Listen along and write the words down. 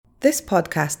This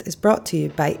podcast is brought to you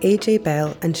by AJ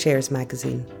Bell and Shares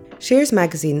Magazine. Shares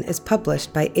Magazine is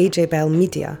published by AJ Bell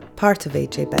Media, part of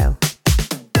AJ Bell.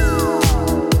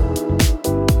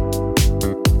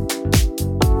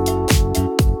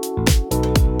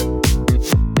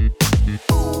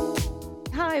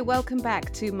 Welcome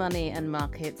back to Money and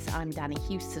Markets. I'm Danny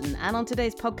Houston, and on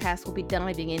today's podcast we'll be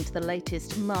diving into the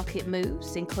latest market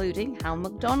moves, including how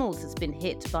McDonald's has been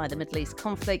hit by the Middle East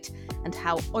conflict and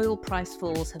how oil price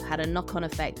falls have had a knock-on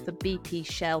effect for BP,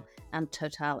 Shell and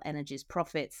Total Energies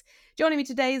profits. Joining me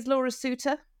today is Laura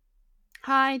Suter.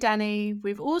 Hi, Danny.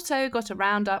 We've also got a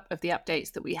roundup of the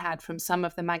updates that we had from some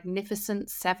of the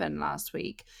Magnificent Seven last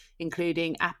week,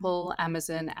 including Apple,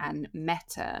 Amazon, and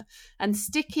Meta. And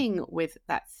sticking with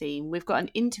that theme, we've got an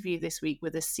interview this week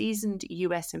with a seasoned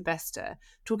US investor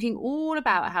talking all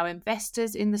about how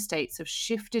investors in the States have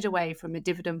shifted away from a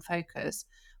dividend focus,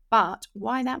 but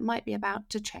why that might be about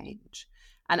to change.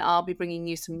 And I'll be bringing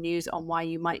you some news on why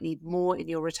you might need more in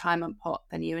your retirement pot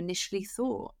than you initially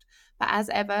thought. But as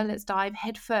ever, let's dive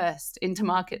headfirst into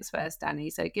markets first, Danny.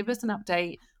 So give us an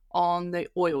update on the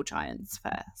oil giants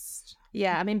first.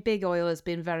 Yeah, I mean, big oil has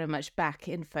been very much back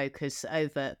in focus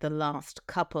over the last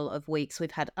couple of weeks.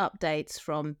 We've had updates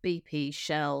from BP,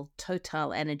 Shell,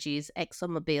 Total Energies,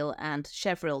 ExxonMobil and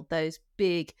Chevron, those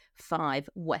big five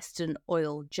Western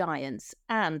oil giants.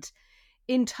 And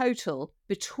in total,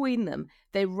 between them,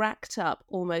 they racked up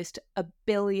almost £1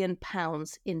 billion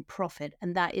in profit,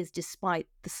 and that is despite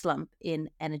the slump in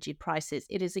energy prices.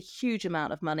 It is a huge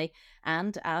amount of money,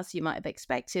 and as you might have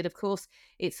expected, of course,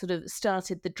 it sort of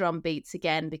started the drum beats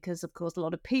again because, of course, a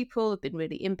lot of people have been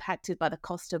really impacted by the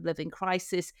cost of living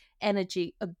crisis.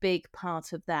 Energy, a big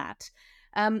part of that.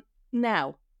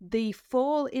 Now, the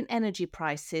fall in energy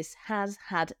prices has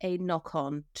had a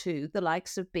knock-on to the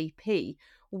likes of BP,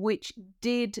 which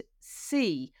did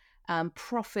see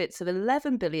profits of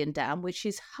 11 billion down, which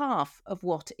is half of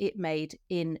what it made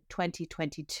in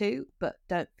 2022. But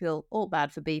don't feel all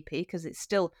bad for BP because it's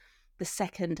still the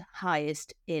second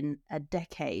highest in a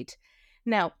decade.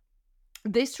 Now,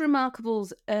 this remarkable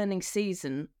earnings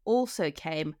season also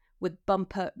came with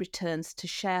bumper returns to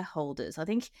shareholders. I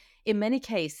think in many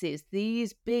cases,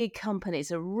 these big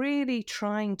companies are really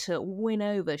trying to win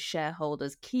over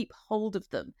shareholders, keep hold of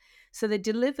them. So they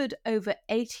delivered over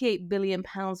 £88 billion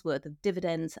worth of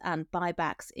dividends and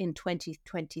buybacks in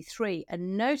 2023.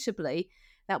 And notably,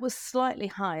 that was slightly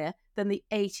higher than the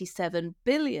 £87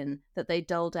 billion that they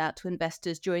doled out to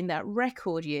investors during that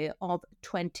record year of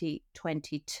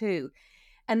 2022.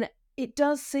 And it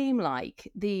does seem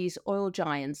like these oil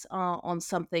giants are on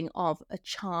something of a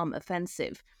charm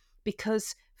offensive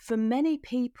because for many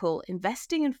people,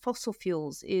 investing in fossil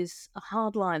fuels is a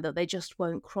hard line that they just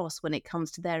won't cross when it comes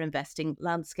to their investing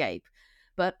landscape.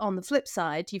 But on the flip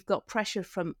side, you've got pressure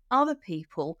from other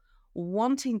people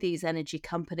wanting these energy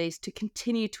companies to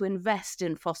continue to invest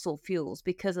in fossil fuels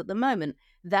because at the moment,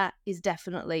 that is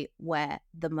definitely where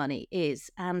the money is.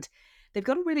 And they've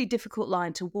got a really difficult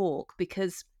line to walk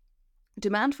because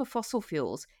demand for fossil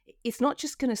fuels, it's not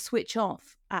just going to switch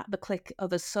off at the click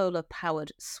of a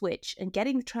solar-powered switch. And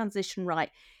getting the transition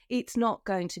right, it's not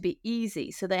going to be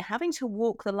easy. So they're having to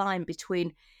walk the line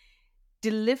between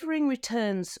delivering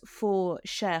returns for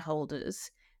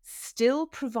shareholders, still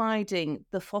providing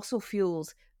the fossil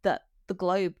fuels that the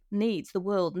globe needs, the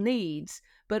world needs,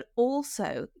 but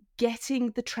also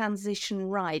getting the transition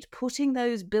right, putting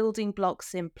those building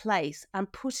blocks in place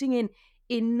and putting in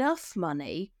enough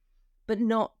money but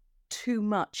not too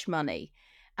much money.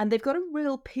 And they've got a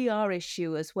real PR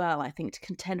issue as well, I think, to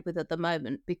contend with at the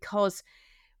moment, because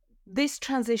this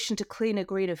transition to cleaner,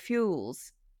 greener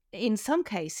fuels, in some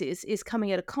cases, is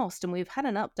coming at a cost. And we've had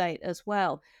an update as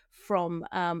well from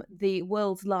the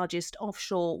world's largest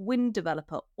offshore wind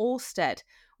developer, Ørsted,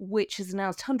 which has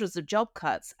announced hundreds of job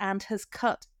cuts and has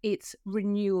cut its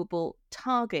renewable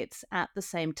targets at the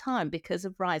same time because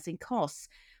of rising costs.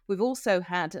 We've also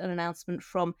had an announcement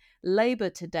from Labour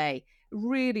today,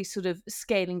 really sort of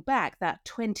scaling back that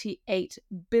 £28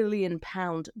 billion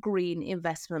green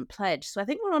investment pledge. So I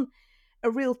think we're on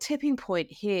a real tipping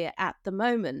point here at the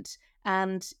moment,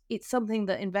 and it's something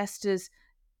that investors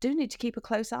do need to keep a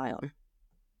close eye on.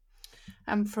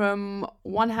 And from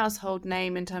one household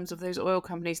name in terms of those oil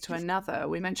companies to another,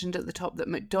 we mentioned at the top that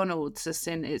McDonald's has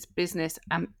seen its business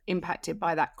impacted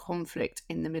by that conflict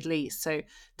in the Middle East. So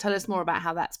tell us more about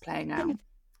how that's playing out.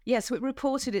 Yes, so it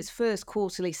reported its first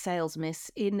quarterly sales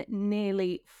miss in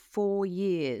nearly 4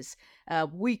 years.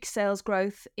 Weak sales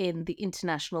growth in the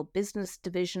international business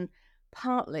division,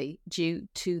 partly due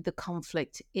to the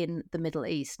conflict in the Middle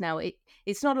East. Now,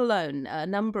 it's not alone. A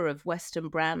number of Western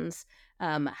brands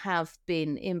have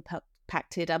been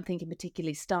impacted. I'm thinking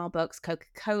particularly Starbucks,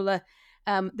 Coca-Cola.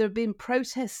 There have been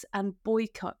protests and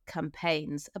boycott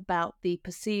campaigns about the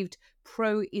perceived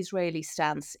pro-Israeli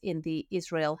stance in the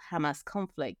Israel-Hamas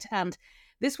conflict. And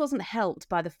this wasn't helped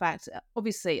by the fact,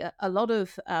 obviously, a lot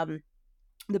of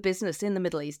the business in the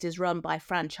Middle East is run by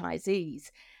franchisees.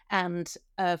 And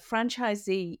a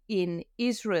franchisee in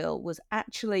Israel was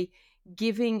actually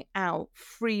giving out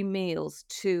free meals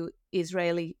to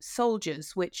Israeli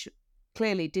soldiers, which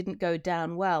clearly didn't go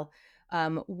down well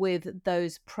with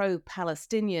those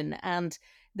pro-Palestinian. And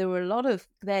there were a lot of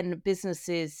then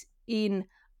businesses in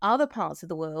other parts of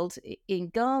the world, in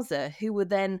Gaza, who were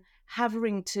then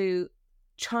having to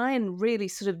try and really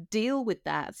sort of deal with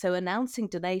that. So announcing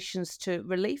donations to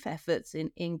relief efforts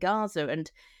in Gaza.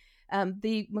 And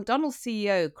the McDonald's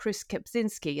CEO, Chris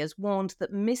Kapczynski, has warned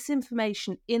that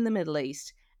misinformation in the Middle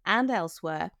East and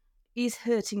elsewhere is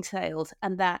hurting sales,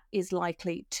 and that is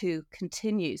likely to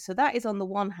continue. So that is on the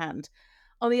one hand.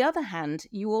 On the other hand,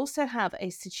 you also have a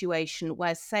situation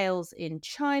where sales in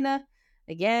China,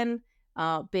 again,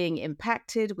 are being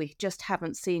impacted. We just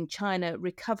haven't seen China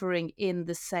recovering in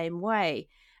the same way.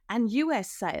 And US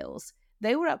sales,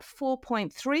 they were up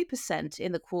 4.3%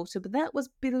 in the quarter, but that was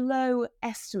below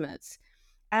estimates.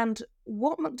 And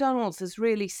what McDonald's has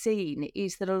really seen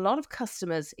is that a lot of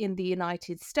customers in the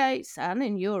United States and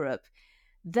in Europe,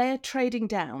 they're trading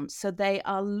down. So they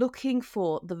are looking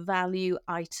for the value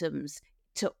items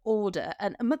to order.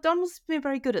 And McDonald's has been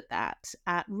very good at that,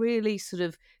 at really sort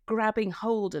of grabbing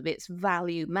hold of its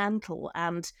value mantle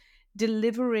and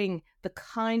delivering the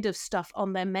kind of stuff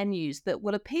on their menus that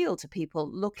will appeal to people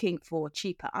looking for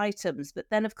cheaper items. But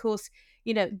then, of course,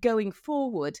 going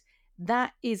forward,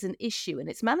 that is an issue. And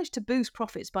it's managed to boost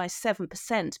profits by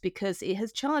 7% because it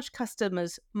has charged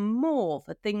customers more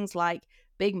for things like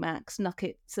Big Macs,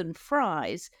 nuggets, and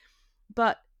fries.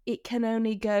 But it can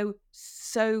only go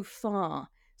so far.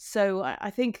 So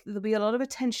I think there'll be a lot of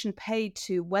attention paid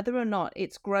to whether or not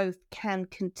its growth can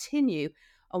continue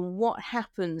and what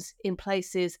happens in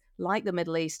places like the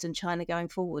Middle East and China going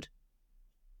forward.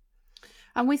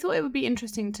 And we thought it would be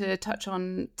interesting to touch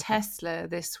on Tesla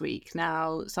this week.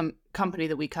 Now, some company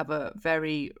that we cover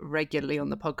very regularly on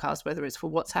the podcast, whether it's for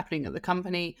what's happening at the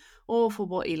company or for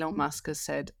what Elon Musk has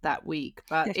said that week.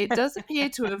 But it does appear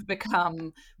to have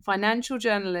become financial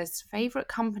journalists' favorite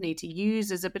company to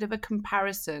use as a bit of a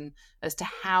comparison as to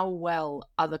how well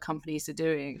other companies are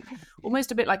doing.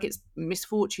 Almost a bit like its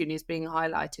misfortune is being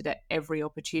highlighted at every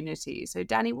opportunity. So,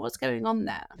 Danny, what's going on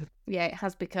there? Yeah, it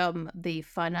has become the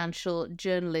financial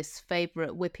journalist's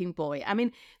favorite whipping boy. I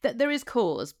mean, there is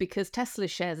cause because Tesla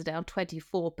shares are down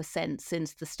 24%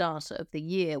 since the start of the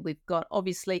year. We've got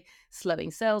obviously slowing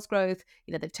sales growth.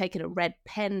 They've taken a red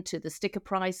pen to the sticker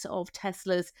price of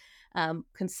Tesla's.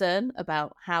 Concern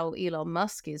about how Elon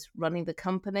Musk is running the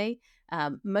company,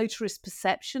 motorist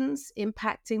perceptions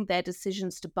impacting their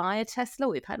decisions to buy a Tesla.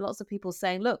 We've had lots of people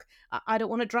saying, look, I don't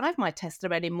want to drive my Tesla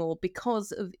anymore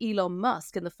because of Elon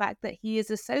Musk and the fact that he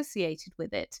is associated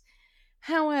with it.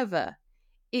 However,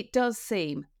 it does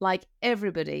seem like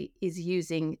everybody is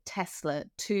using Tesla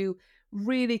to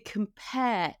really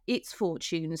compare its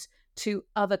fortunes to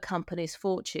other companies'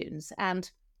 fortunes. And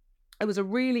it was a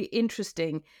really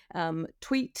interesting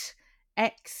tweet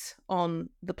X on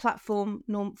the platform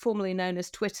formerly known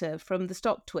as Twitter from the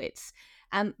Stock Twits.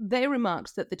 And they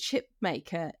remarked that the chip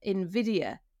maker,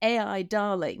 NVIDIA, AI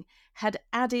darling, had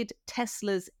added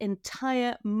Tesla's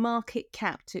entire market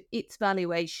cap to its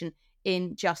valuation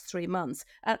in just 3 months.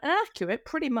 And accurate,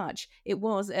 pretty much, it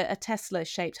was a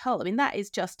Tesla-shaped hull. I mean, that is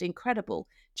just incredible.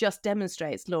 Just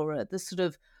demonstrates, Laura, the sort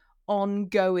of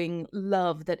ongoing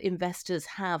love that investors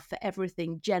have for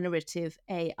everything generative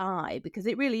AI, because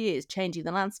it really is changing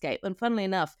the landscape. And funnily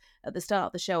enough, at the start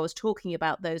of the show, I was talking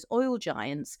about those oil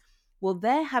giants. Well,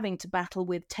 they're having to battle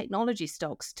with technology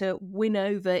stocks to win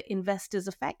over investors'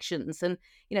 affections, and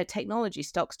technology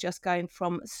stocks just going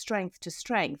from strength to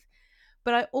strength.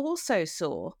 But I also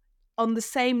saw, on the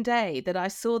same day that I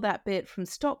saw that bit from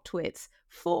Stock Twits,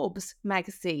 Forbes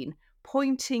magazine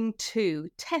pointing to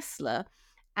Tesla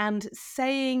and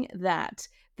saying that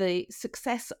the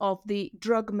success of the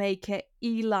drug maker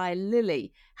Eli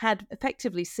Lilly had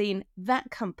effectively seen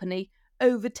that company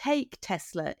overtake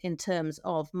Tesla in terms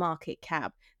of market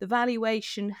cap. The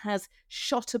valuation has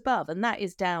shot above, and that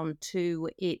is down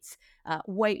to its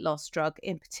weight loss drug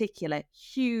in particular.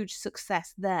 Huge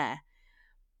success there.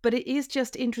 But it is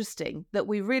just interesting that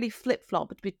we really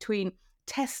flip-flopped between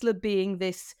Tesla being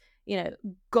this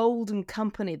golden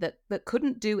company that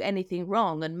couldn't do anything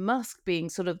wrong, and Musk being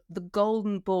sort of the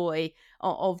golden boy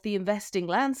of the investing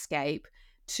landscape,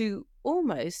 to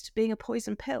almost being a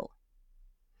poison pill.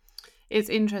 It's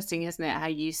interesting, isn't it, how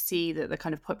you see that the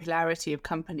kind of popularity of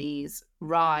companies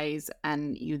rise,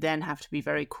 and you then have to be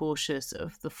very cautious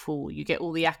of the fall. You get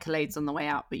all the accolades on the way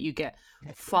up, but you get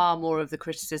far more of the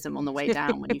criticism on the way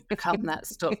down when you've become that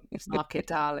stock market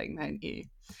darling, don't you?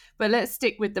 But let's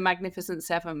stick with the Magnificent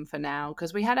Seven for now,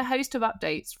 because we had a host of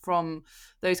updates from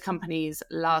those companies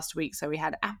last week. So we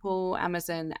had Apple,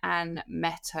 Amazon, and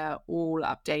Meta all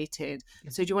updated.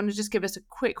 So do you want to just give us a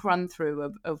quick run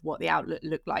through of what the outlook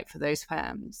looked like for those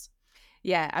firms?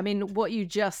 Yeah, I mean, what you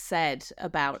just said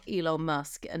about Elon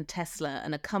Musk and Tesla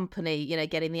and a company,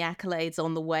 getting the accolades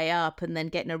on the way up and then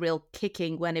getting a real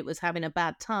kicking when it was having a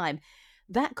bad time,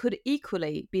 that could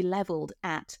equally be leveled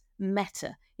at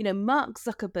Meta. Mark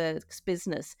Zuckerberg's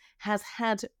business has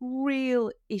had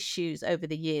real issues over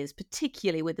the years,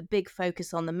 particularly with the big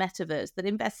focus on the metaverse that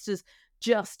investors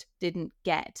just didn't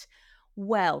get.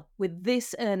 Well, with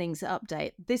this earnings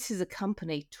update, this is a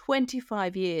company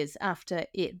 25 years after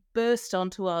it burst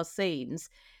onto our scenes,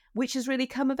 which has really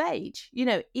come of age.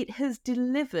 It has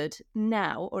delivered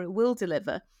now, or it will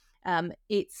deliver,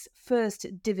 its first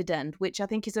dividend, which I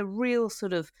think is a real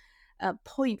sort of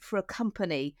point for a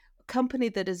company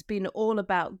that has been all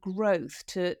about growth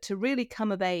to really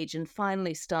come of age and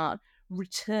finally start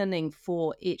returning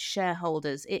for its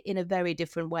shareholders in a very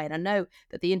different way. And I know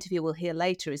that the interview we'll hear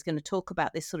later is going to talk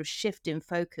about this sort of shift in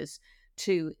focus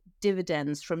to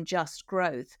dividends from just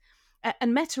growth.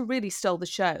 And Meta really stole the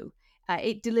show.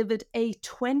 It delivered a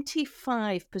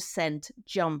 25%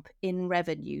 jump in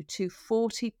revenue to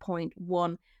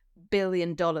 $40.1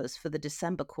 billion for the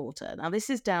December quarter. Now, this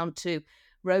is down to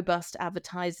robust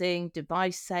advertising,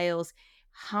 device sales,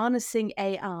 harnessing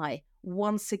AI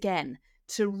once again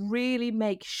to really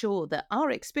make sure that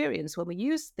our experience when we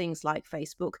use things like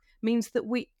Facebook means that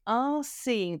we are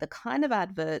seeing the kind of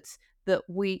adverts that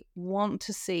we want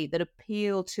to see, that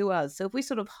appeal to us. So if we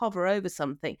sort of hover over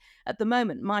something, at the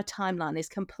moment, my timeline is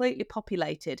completely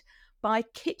populated by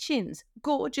kitchens,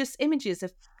 gorgeous images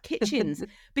of kitchens,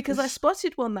 because I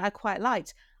spotted one that I quite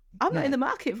liked. I'm not in the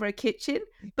market for a kitchen,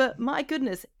 but my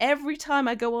goodness, every time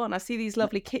I go on, I see these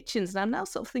lovely kitchens, and I'm now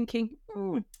sort of thinking,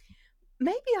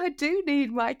 maybe I do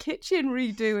need my kitchen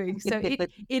redoing. So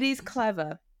it is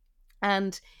clever.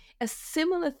 And a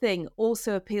similar thing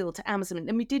also appealed to Amazon.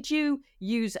 I mean, did you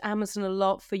use Amazon a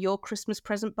lot for your Christmas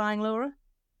present buying, Laura?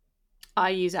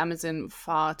 I use Amazon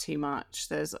far too much.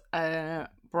 There's a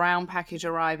brown package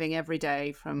arriving every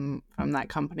day from that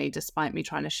company, despite me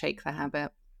trying to shake the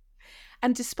habit.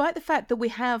 And despite the fact that we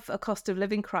have a cost of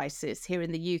living crisis here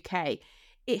in the UK,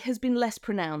 it has been less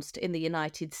pronounced in the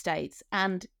United States,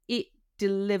 and it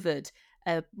delivered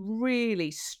a really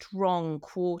strong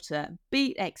quarter,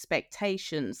 beat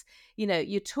expectations.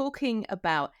 You're talking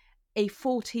about a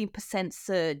 14%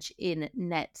 surge in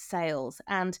net sales,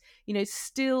 and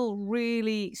still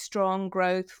really strong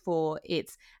growth for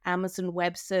its Amazon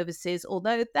Web Services,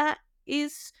 although that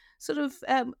is sort of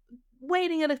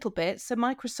waning a little bit. So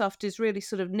Microsoft is really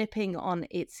sort of nipping on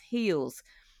its heels,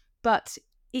 but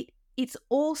it's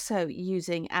also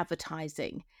using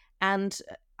advertising. And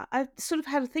I sort of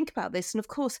had to think about this. And of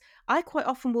course, I quite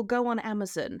often will go on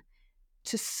Amazon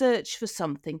to search for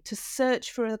something, to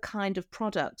search for a kind of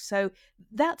product. So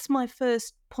that's my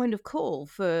first point of call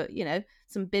for,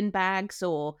 some bin bags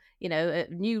or, a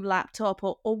new laptop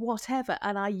or whatever.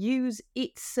 And I use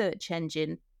its search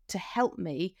engine to help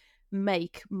me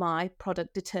make my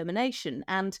product determination.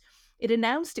 And it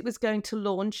announced it was going to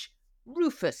launch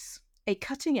Rufus, a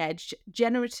cutting-edge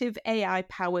generative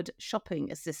AI-powered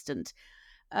shopping assistant.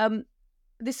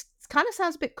 This kind of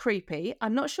sounds a bit creepy.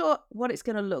 I'm not sure what it's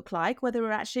going to look like, whether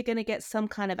we're actually going to get some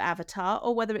kind of avatar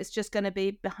or whether it's just going to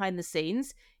be behind the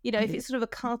scenes. If it's sort of a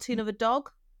cartoon of a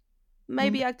dog,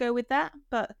 maybe I'd go with that.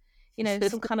 But,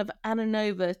 some kind of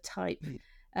Ananova type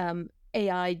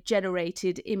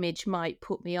AI-generated image might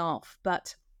put me off.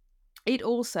 But it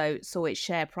also saw its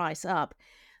share price up.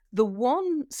 The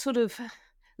one sort of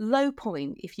low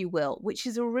point, if you will, which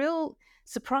is a real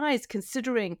surprise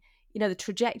considering the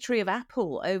trajectory of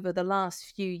Apple over the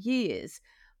last few years,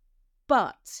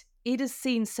 but it has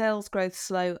seen sales growth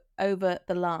slow over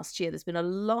the last year. There's been a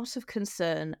lot of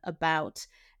concern about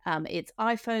its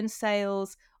iPhone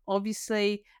sales.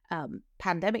 Obviously,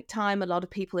 pandemic time, a lot of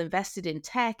people invested in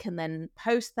tech, and then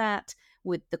post that,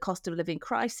 with the cost of living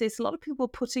crisis, a lot of people were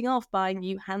putting off buying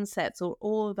new handsets or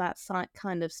all of that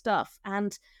kind of stuff.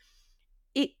 And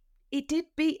it did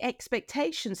beat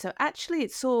expectations. So actually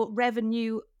it saw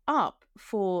revenue up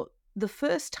for the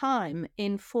first time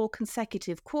in 4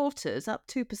 consecutive quarters, up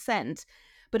 2%,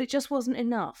 but it just wasn't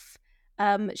enough.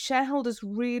 Shareholders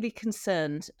really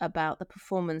concerned about the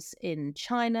performance in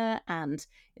China and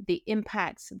the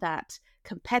impact that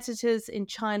competitors in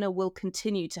China will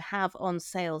continue to have on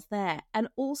sales there. And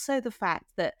also the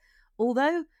fact that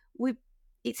although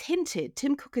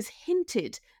Tim Cook has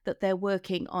hinted that they're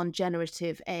working on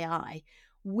generative AI,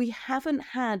 we haven't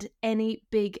had any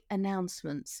big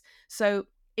announcements. So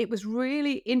it was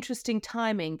really interesting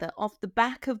timing that off the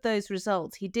back of those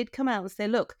results, he did come out and say,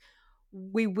 look,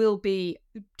 we will be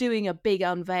doing a big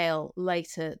unveil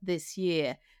later this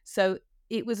year. So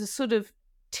it was a sort of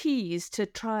tease to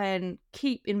try and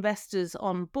keep investors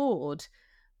on board.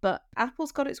 But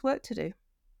Apple's got its work to do.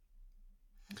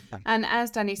 And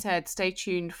as Danny said, stay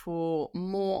tuned for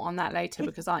more on that later,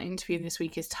 because our interview this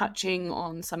week is touching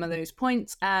on some of those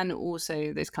points and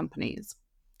also those companies.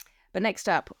 But next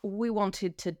up, we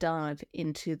wanted to dive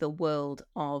into the world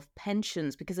of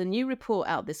pensions, because a new report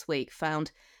out this week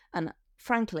found, and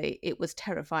frankly, it was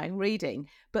terrifying reading,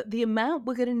 but the amount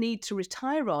we're going to need to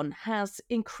retire on has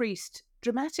increased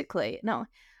dramatically. Now,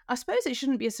 I suppose it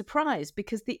shouldn't be a surprise,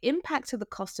 because the impact of the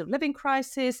cost of living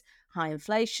crisis, high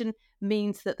inflation,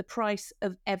 means that the price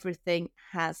of everything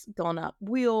has gone up.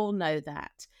 We all know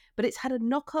that. But it's had a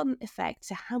knock-on effect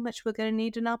to how much we're going to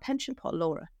need in our pension pot,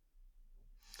 Laura.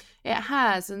 It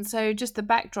has. And so just the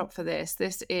backdrop for this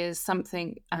is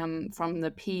something from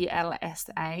the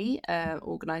PLSA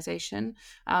organisation.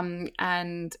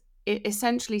 And it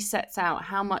essentially sets out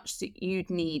how much that you'd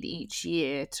need each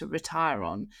year to retire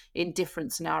on in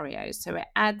different scenarios. So it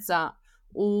adds up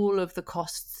all of the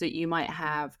costs that you might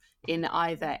have in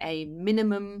either a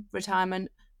minimum retirement,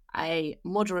 a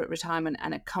moderate retirement,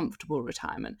 and a comfortable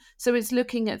retirement. So it's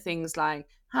looking at things like,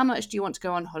 how much do you want to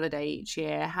go on holiday each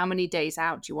year? How many days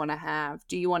out do you want to have?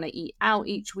 Do you want to eat out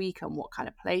each week? And what kind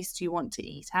of place do you want to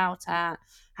eat out at?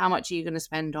 How much are you going to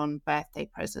spend on birthday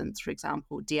presents, for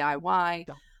example, DIY?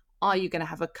 Are you going to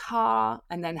have a car?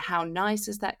 And then how nice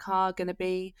is that car going to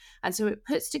be? And so it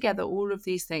puts together all of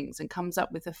these things and comes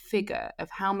up with a figure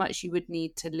of how much you would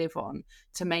need to live on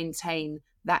to maintain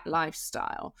that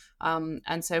lifestyle.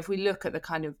 And so if we look at the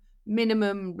kind of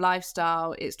minimum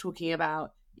lifestyle, it's talking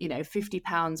about,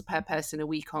 £50 per person a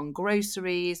week on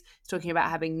groceries. It's talking about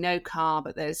having no car,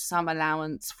 but there's some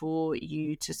allowance for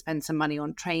you to spend some money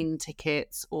on train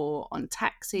tickets or on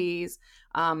taxis,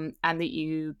 and that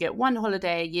you get one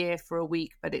holiday a year for a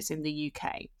week, but it's in the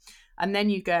UK. And then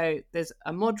you go, there's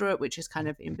a moderate, which is kind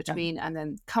of in between, and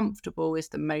then comfortable is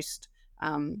the most,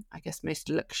 most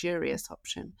luxurious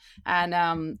option.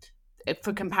 And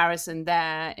for comparison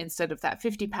there, instead of that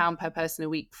 £50 per person a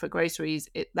week for groceries,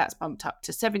 that's bumped up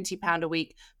to £70 a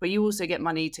week, but you also get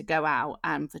money to go out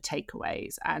and for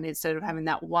takeaways. And instead of having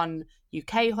that one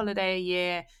UK holiday a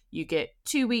year, you get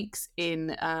 2 weeks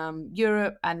in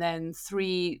Europe and then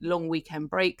 3 long weekend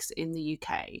breaks in the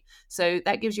UK. So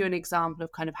that gives you an example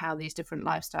of kind of how these different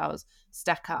lifestyles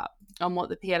stack up. And what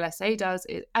the PLSA does,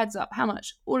 it adds up how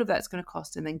much all of that's going to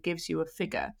cost and then gives you a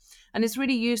figure. And it's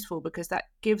really useful because that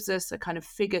gives us a kind of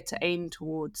figure to aim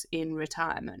towards in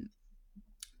retirement.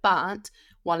 But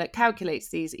while it calculates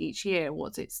these each year,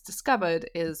 what it's discovered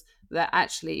is that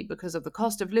actually, because of the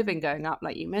cost of living going up,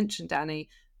 like you mentioned, Danny,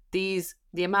 the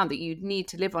amount that you'd need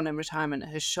to live on in retirement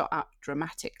has shot up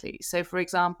dramatically. So, for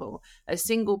example, a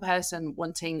single person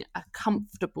wanting a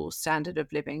comfortable standard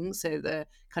of living, so the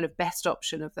kind of best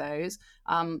option of those,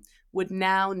 would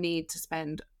now need to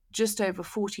spend just over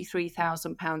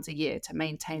 £43,000 a year to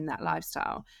maintain that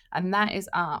lifestyle. And that is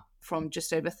up from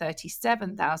just over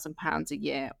 £37,000 a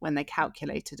year when they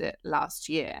calculated it last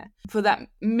year. For that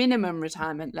minimum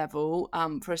retirement level,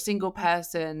 for a single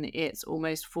person, it's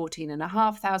almost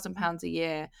 £14,500 a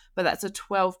year, but that's a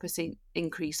 12%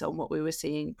 increase on what we were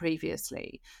seeing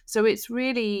previously. So it's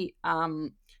really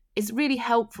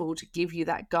helpful to give you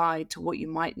that guide to what you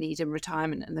might need in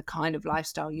retirement and the kind of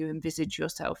lifestyle you envisage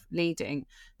yourself leading,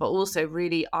 but also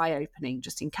really eye-opening,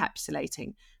 just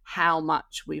encapsulating how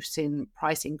much we've seen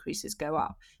price increases go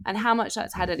up and how much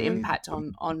that's had an impact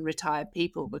on retired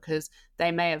people, because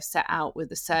they may have set out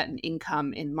with a certain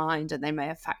income in mind and they may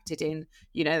have factored in,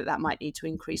 that might need to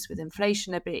increase with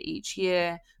inflation a bit each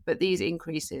year. But these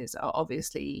increases are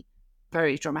obviously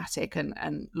very dramatic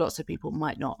and lots of people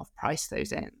might not have priced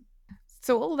those in.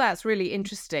 So all that's really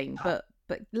interesting, but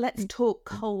let's talk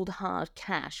cold hard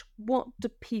cash. What do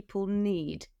people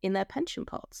need in their pension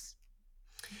pots?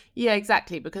 Yeah,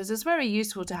 exactly, because it's very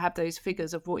useful to have those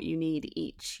figures of what you need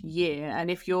each year. And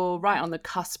if you're right on the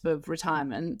cusp of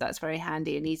retirement, that's very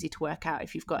handy and easy to work out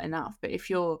if you've got enough. But if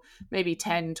you're maybe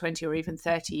 10, 20, or even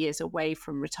 30 years away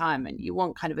from retirement, you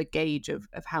want kind of a gauge of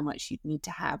how much you'd need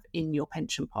to have in your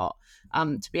pension pot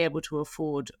to be able to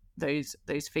afford those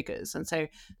figures. And so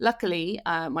luckily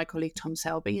my colleague Tom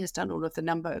Selby has done all of the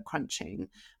number crunching,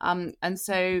 and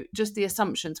so just the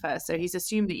assumptions first. So he's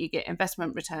assumed that you get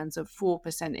investment returns of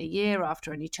 4% a year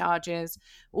after any charges,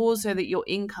 also that your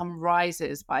income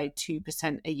rises by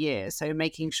 2% a year, so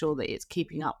making sure that it's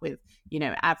keeping up with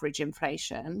average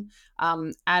inflation,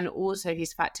 and also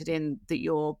he's factored in that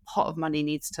your pot of money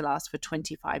needs to last for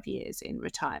 25 years in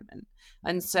retirement.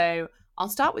 And so I'll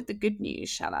start with the good news,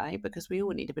 shall I? Because we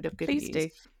all need a bit of good Please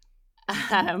news.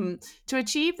 do. To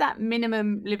achieve that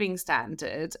minimum living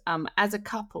standard, as a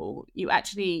couple, you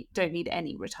actually don't need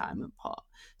any retirement pot.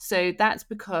 So that's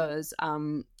because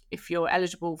if you're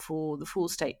eligible for the full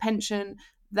state pension,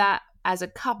 that as a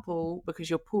couple, because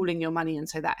you're pooling your money and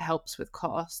so that helps with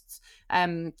costs,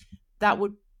 that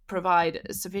would provide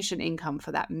sufficient income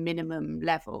for that minimum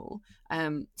level.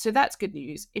 So that's good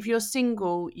news. If you're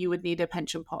single, you would need a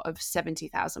pension pot of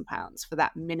 £70,000 for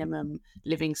that minimum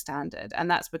living standard. And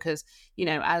that's because,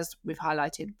 as we've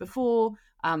highlighted before,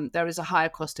 there is a higher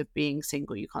cost of being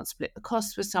single. You can't split the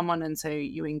costs with someone, and so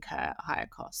you incur higher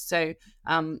costs. So,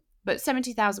 but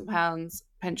 £70,000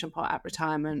 pension pot at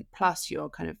retirement plus your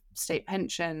kind of state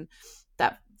pension,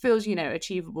 that feels,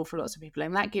 achievable for lots of people.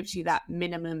 And that gives you that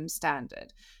minimum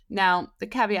standard. Now, the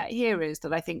caveat here is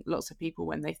that I think lots of people,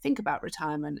 when they think about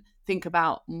retirement, think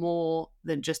about more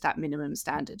than just that minimum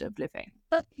standard of living.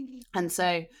 And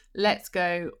so let's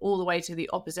go all the way to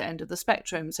the opposite end of the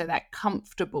spectrum. So that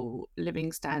comfortable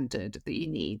living standard that you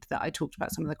need, that I talked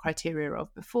about some of the criteria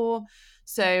of before.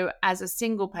 So as a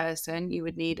single person, you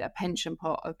would need a pension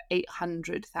pot of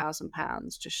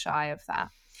 £800,000, just shy of that.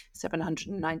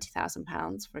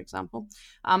 £790,000, for example.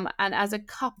 And as a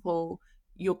couple,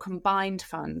 your combined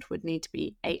fund would need to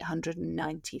be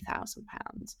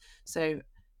 £890,000. So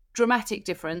dramatic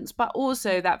difference, but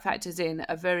also that factors in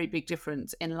a very big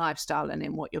difference in lifestyle and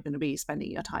in what you're going to be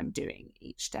spending your time doing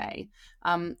each day.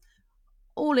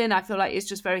 All in, I feel like it's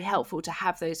just very helpful to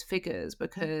have those figures,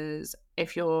 because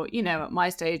if you're, at my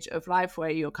stage of life where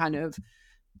you're kind of,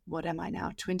 what am I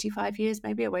now, 25 years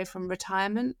maybe away from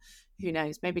retirement, who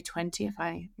knows, maybe 20 if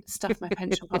I stuff my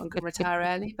pension pot and can retire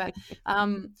early. But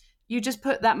you just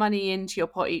put that money into your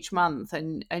pot each month,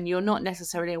 and you're not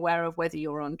necessarily aware of whether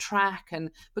you're on track.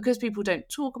 And because people don't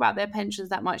talk about their pensions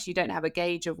that much, you don't have a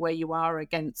gauge of where you are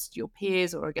against your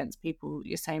peers or against people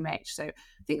your same age. So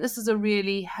I think this is a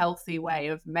really healthy way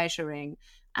of measuring,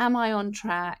 am I on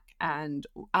track and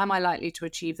am I likely to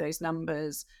achieve those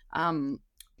numbers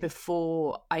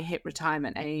before I hit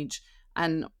retirement age.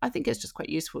 And I think it's just quite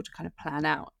useful to kind of plan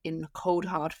out in cold,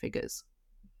 hard figures.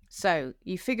 So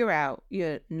you figure out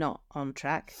you're not on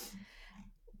track.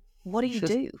 What do you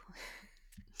do?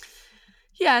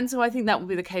 Yeah, and so I think that will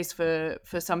be the case for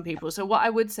some people. So what I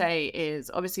would say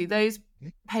is, obviously, those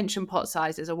pension pot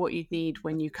sizes are what you'd need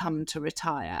when you come to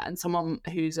retire. And someone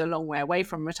who's a long way away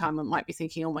from retirement might be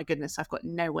thinking, oh my goodness, I've got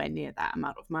nowhere near that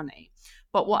amount of money.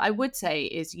 But what I would say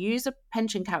is use a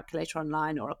pension calculator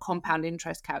online or a compound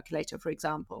interest calculator, for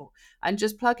example, and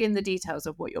just plug in the details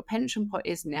of what your pension pot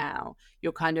is now,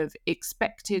 your kind of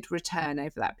expected return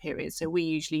over that period. So we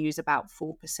usually use about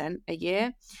 4% a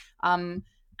year.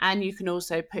 And you can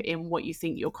also put in what you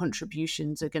think your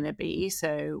contributions are going to be,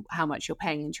 so how much you're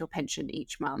paying into your pension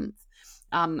each month,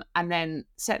 and then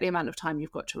set the amount of time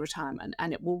you've got to retirement,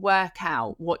 and it will work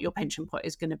out what your pension pot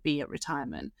is going to be at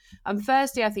retirement. And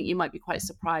firstly, I think you might be quite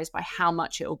surprised by how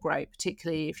much it will grow,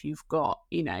 particularly if you've got,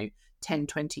 10,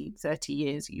 20, 30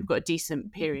 years, you've got a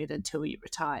decent period until you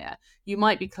retire. You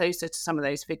might be closer to some of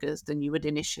those figures than you would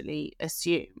initially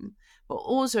assume. But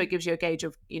also it gives you a gauge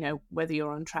of, whether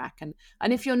you're on track. And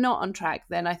if you're not on track,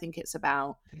 then I think it's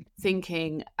about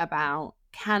thinking about,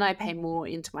 can I pay more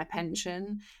into my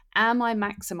pension? Am I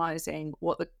maximizing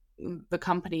what the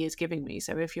company is giving me?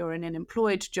 So if you're in an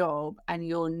employed job and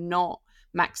you're not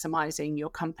maximizing your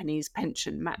company's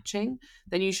pension matching,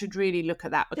 then you should really look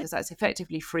at that, because that's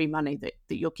effectively free money that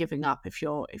you're giving up if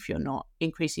you're not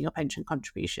increasing your pension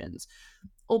contributions.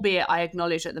 Albeit I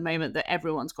acknowledge at the moment that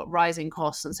everyone's got rising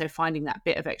costs, and so finding that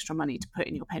bit of extra money to put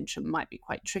in your pension might be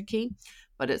quite tricky,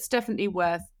 but it's definitely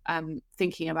worth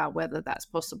thinking about whether that's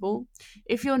possible.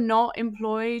 If you're not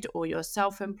employed or you're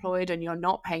self-employed and you're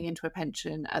not paying into a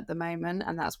pension at the moment,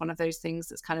 and that's one of those things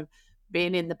that's kind of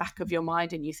been in the back of your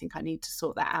mind and you think, I need to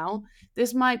sort that out,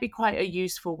 this might be quite a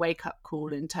useful wake-up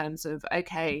call in terms of,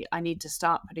 okay, I need to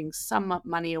start putting some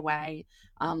money away,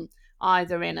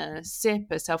 either in a SIP,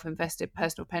 a self-invested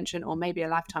personal pension, or maybe a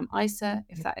lifetime ISA,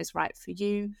 if that is right for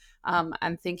you,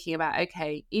 and thinking about,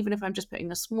 okay, even if I'm just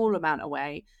putting a small amount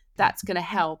away, that's going to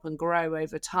help and grow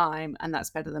over time, and that's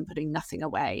better than putting nothing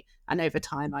away, and over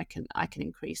time I can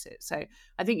increase it. So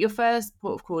I think your first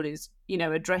port of call is,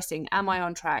 addressing, am I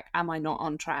on track, am I not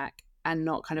on track, and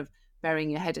not kind of burying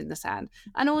your head in the sand.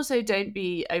 And also, don't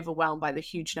be overwhelmed by the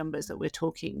huge numbers that we're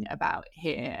talking about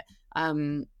here.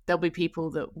 There'll be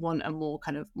people that want a more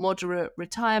kind of moderate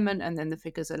retirement, and then the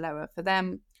figures are lower for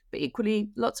them. But equally,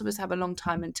 lots of us have a long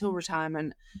time until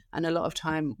retirement, and a lot of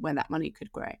time when that money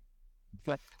could grow.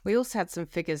 We also had some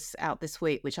figures out this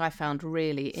week, which I found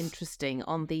really interesting,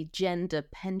 on the gender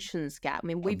pensions gap. I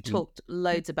mean, we've talked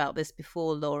loads about this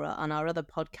before, Laura, on our other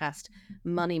podcast,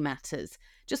 Money Matters.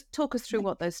 Just talk us through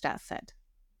what those stats said.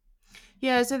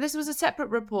 Yeah, so this was a separate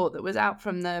report that was out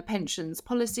from the Pensions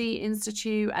Policy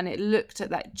Institute, and it looked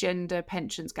at that gender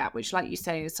pensions gap, which, like you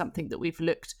say, is something that we've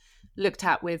looked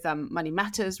at with Money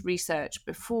Matters research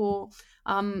before.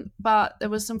 But there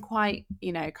was some quite,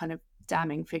 kind of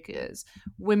damning figures.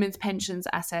 Women's pensions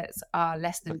assets are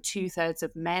less than 2/3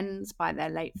 of men's by their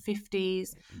late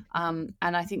 50s. And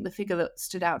I think the figure that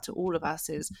stood out to all of us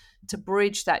is, to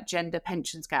bridge that gender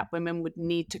pensions gap, women would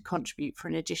need to contribute for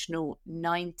an additional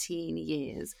 19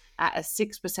 years at a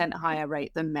 6% higher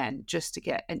rate than men just to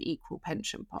get an equal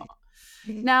pension pot.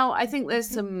 Now, I think there's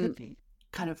some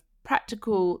kind of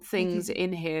practical things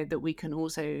in here that we can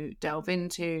also delve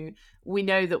into. We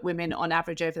know that women on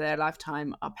average over their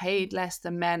lifetime are paid less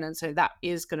than men, and so that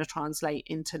is going to translate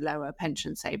into lower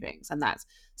pension savings. And that's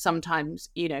sometimes,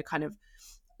 kind of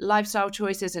lifestyle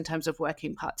choices in terms of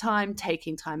working part-time,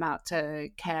 taking time out to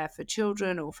care for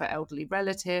children or for elderly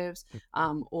relatives,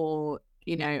 or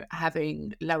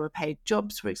having lower paid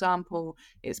jobs, for example.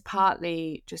 It's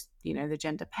partly just, the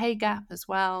gender pay gap as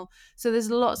well. So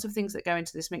there's lots of things that go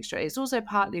into this mixture. It's also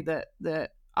partly that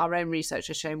our own research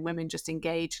has shown women just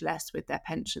engage less with their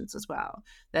pensions as well.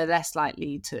 They're less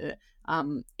likely to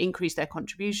increase their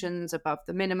contributions above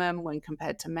the minimum when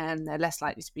compared to men. They're less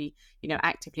likely to be,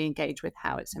 actively engaged with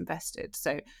how it's invested.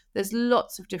 So there's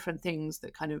lots of different things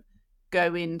that kind of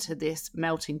go into this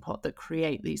melting pot that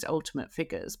create these ultimate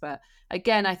figures. But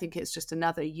again, I think it's just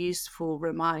another useful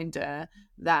reminder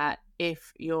that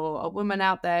if you're a woman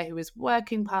out there who is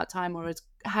working part-time or has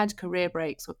had career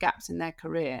breaks or gaps in their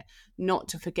career, not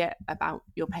to forget about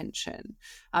your pension.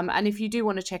 And if you do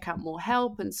want to check out more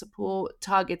help and support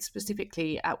targeted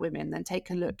specifically at women, then take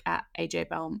a look at AJ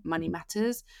Bell Money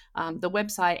Matters. The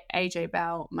website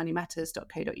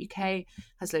ajbellmoneymatters.co.uk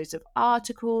has loads of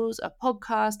articles, a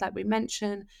podcast like we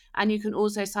mentioned, and you can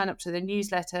also sign up to the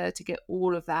newsletter to get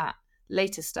all of that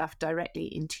latest stuff directly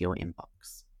into your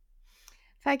inbox.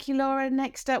 Thank you, Laura.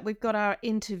 Next up, we've got our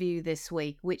interview this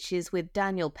week, which is with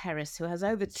Daniel Perris, who has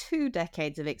over 2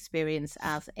 decades of experience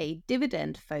as a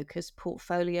dividend-focused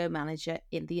portfolio manager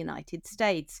in the United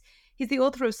States. He's the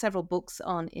author of several books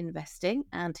on investing,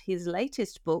 and his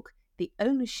latest book, The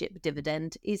Ownership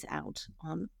Dividend, is out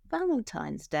on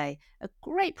Valentine's Day. A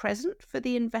great present for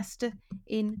the investor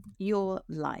in your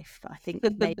life. I think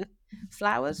maybe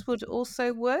flowers would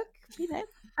also work,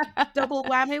 double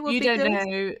whammy would be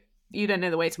good. You don't know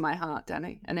the way to my heart,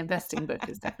 Danny. An investing book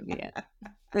is definitely it.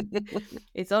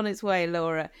 It's on its way,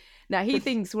 Laura. Now, he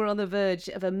thinks we're on the verge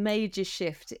of a major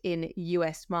shift in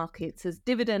US markets, as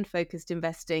dividend-focused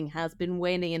investing has been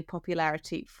waning in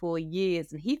popularity for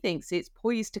years, and he thinks it's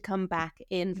poised to come back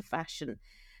in fashion.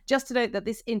 Just to note that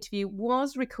this interview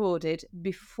was recorded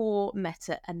before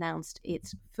Meta announced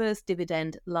its first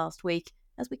dividend last week,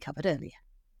 as we covered earlier.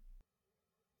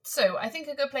 So I think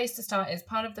a good place to start is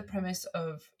part of the premise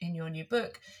in your new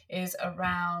book is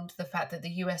around the fact that the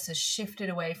US has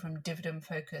shifted away from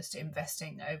dividend-focused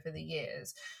investing over the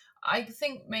years. I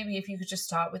think maybe if you could just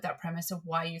start with that premise of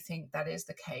why you think that is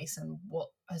the case and what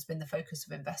has been the focus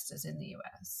of investors in the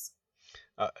US.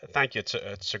 Thank you.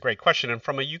 It's a great question. And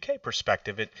from a UK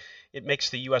perspective, it makes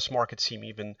the US market seem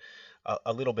even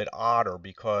a little bit odder,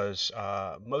 because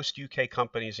most UK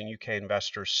companies and UK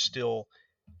investors still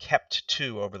kept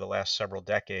to, over the last several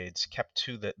decades,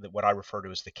 what I refer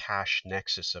to as the cash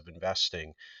nexus of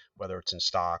investing, whether it's in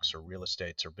stocks or real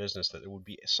estates or business, that there would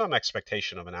be some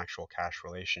expectation of an actual cash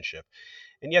relationship.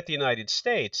 And yet the United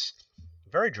States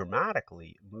very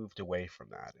dramatically moved away from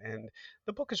that. And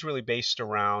the book is really based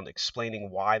around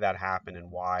explaining why that happened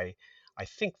and why I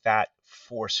think that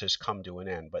force has come to an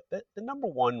end. But the number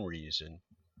one reason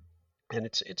and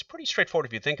it's pretty straightforward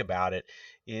if you think about it,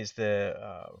 is the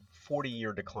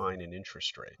 40-year decline in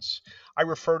interest rates. I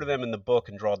refer to them in the book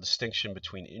and draw a distinction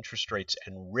between interest rates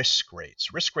and risk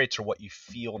rates. Risk rates are what you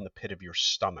feel in the pit of your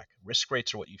stomach. Risk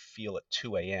rates are what you feel at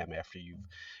 2 a.m. after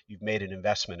you've made an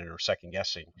investment and are second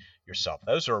guessing yourself.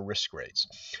 Those are risk rates.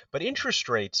 But interest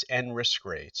rates and risk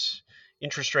rates,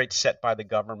 interest rates set by the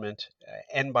government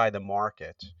and by the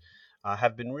market,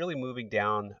 have been really moving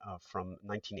down from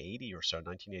 1980 or so,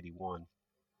 1981,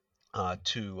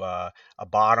 to a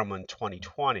bottom in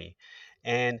 2020.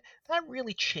 And that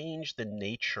really changed the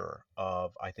nature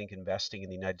of, I think, investing in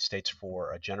the United States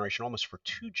for a generation, almost for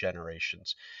two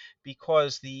generations,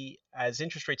 because as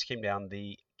interest rates came down,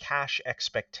 the cash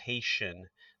expectation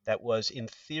that was in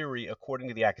theory, according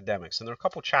to the academics, and there are a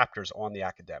couple of chapters on the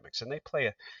academics, and they play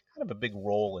a kind of a big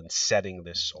role in setting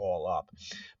this all up.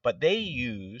 But they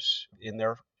use in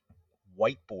their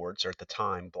whiteboards, or at the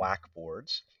time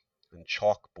blackboards and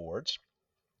chalkboards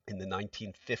in the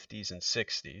 1950s and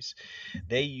 60s,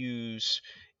 they use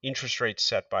interest rates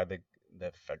set by the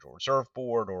Federal Reserve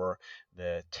Board, or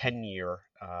the 10-year,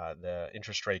 the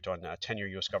interest rate on 10-year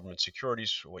U.S. government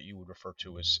securities, what you would refer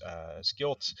to as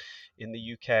gilts in the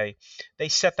U.K. They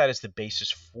set that as the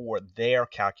basis for their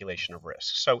calculation of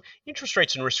risk. So interest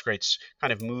rates and risk rates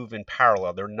kind of move in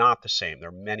parallel. They're not the same. There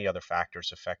are many other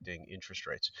factors affecting interest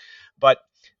rates, but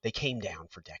they came down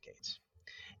for decades.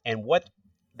 And what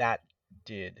that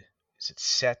did is it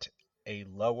set a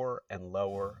lower and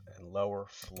lower and lower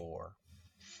floor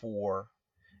for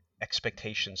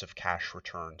expectations of cash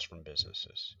returns from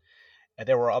businesses. And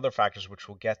there were other factors which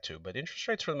we'll get to, but interest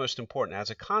rates were the most important.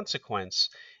 As a consequence,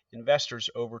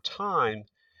 investors over time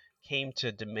came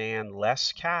to demand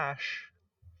less cash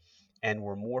and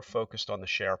were more focused on the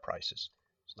share prices.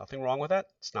 There's nothing wrong with that.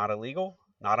 It's not illegal,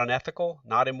 not unethical,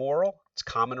 not immoral. It's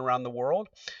common around the world.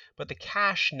 But the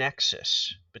cash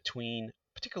nexus between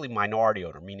particularly minority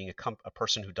owner, meaning a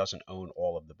person who doesn't own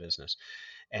all of the business,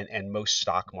 and most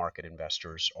stock market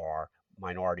investors are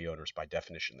minority owners by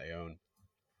definition. They own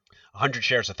 100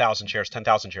 shares, 1,000 shares,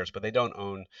 10,000 shares, but they don't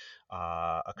own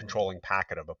a controlling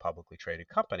packet of a publicly traded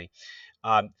company.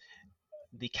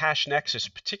 The cash nexus,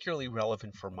 particularly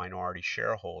relevant for minority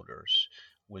shareholders,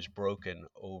 was broken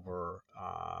over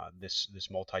this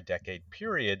multi-decade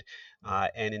period,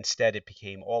 and instead it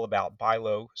became all about buy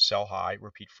low, sell high,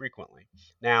 repeat frequently.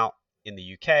 Now, in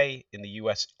the UK, in the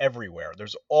US, everywhere,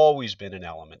 there's always been an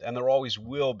element, and there always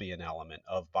will be an element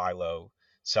of buy low,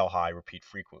 sell high, repeat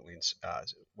frequently.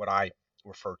 What I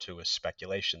refer to as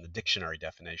speculation, the dictionary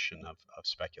definition of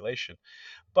speculation.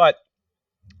 But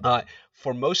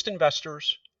for most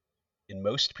investors, in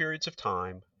most periods of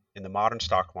time, in the modern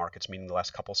stock markets, meaning the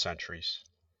last couple centuries,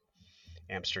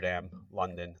 Amsterdam,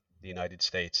 London, the United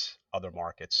States, other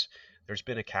markets, there's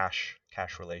been a cash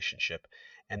relationship.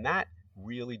 And that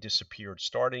really disappeared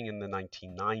starting in the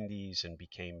 1990s and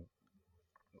became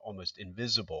almost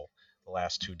invisible the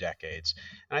last 2 decades.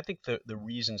 And I think the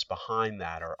reasons behind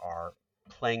that are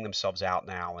playing themselves out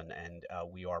now, and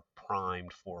we are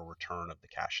primed for a return of the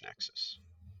cash nexus.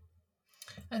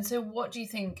 And so what do you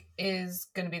think is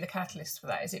going to be the catalyst for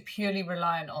that? Is it purely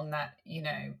reliant on that,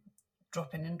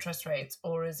 drop in interest rates,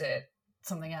 or is it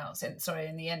something else?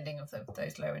 In the ending of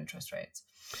those low interest rates?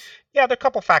 Yeah, there are a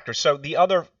couple factors. So the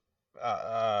other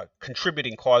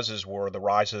contributing causes were the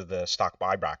rise of the stock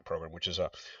buyback program, which is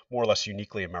a more or less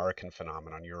uniquely American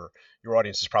phenomenon. Your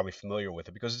audience is probably familiar with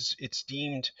it because it's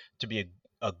deemed to be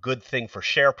a good thing for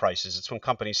share prices. It's when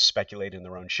companies speculate in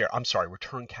their own share. I'm sorry,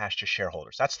 return cash to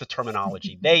shareholders. That's the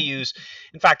terminology they use.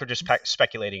 In fact, they're just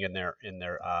speculating in their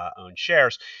own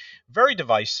shares. Very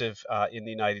divisive in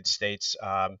the United States.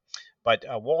 But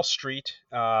Wall Street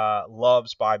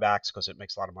loves buybacks because it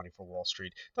makes a lot of money for Wall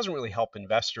Street. It doesn't really help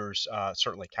investors,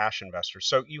 certainly cash investors.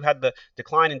 So you had the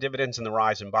decline in dividends and the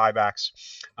rise in buybacks.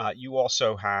 You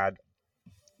also had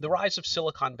the rise of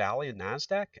Silicon Valley and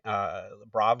NASDAQ.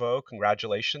 Bravo,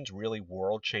 congratulations, really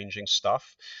world-changing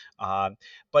stuff.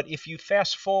 But if you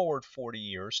fast forward 40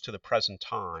 years to the present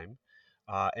time,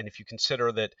 and if you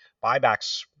consider that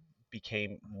buybacks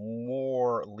became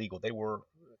more legal, they were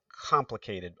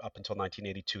complicated up until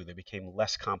 1982. They became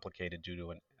less complicated due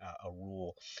to a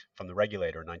rule from the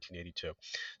regulator in 1982.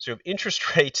 So if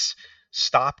interest rates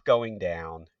stop going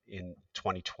down in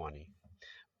 2020,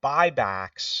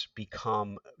 buybacks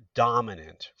become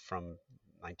dominant from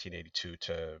 1982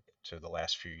 to the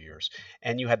last few years,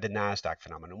 and you had the NASDAQ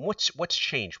phenomenon. What's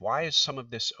changed? Why is some of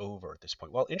this over at this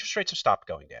point? Well, interest rates have stopped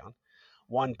going down.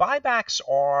 One, buybacks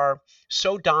are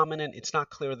so dominant, it's not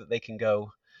clear that they can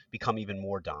go become even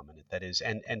more dominant. That is,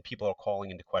 and people are calling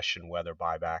into question whether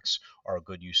buybacks are a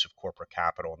good use of corporate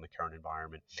capital in the current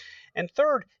environment. And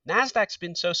third, NASDAQ's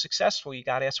been so successful, you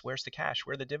got to ask, where's the cash?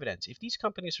 Where are the dividends? If these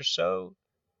companies are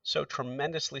so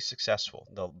tremendously successful,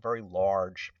 the very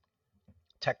large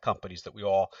tech companies that we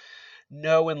all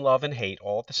know and love and hate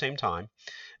all at the same time,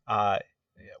 uh,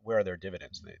 where are their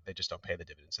dividends? They just don't pay the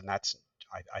dividends. And that's,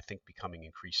 I think, becoming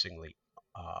increasingly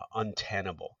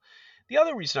untenable. The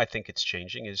other reason I think it's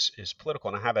changing is political.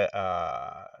 And I have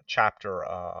a chapter,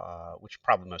 which is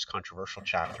probably the most controversial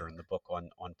chapter in the book on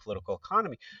political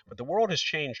economy. But the world has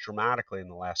changed dramatically in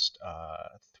the last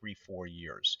 3-4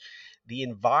 years. The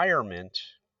environment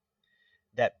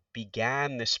that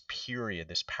began this period,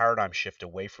 this paradigm shift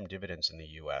away from dividends in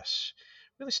the US,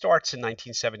 really starts in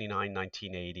 1979,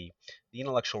 1980. The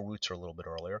intellectual roots are a little bit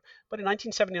earlier. But in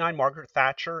 1979, Margaret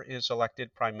Thatcher is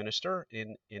elected prime minister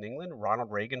in England.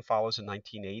 Ronald Reagan follows in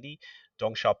 1980.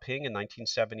 Deng Xiaoping in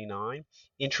 1979.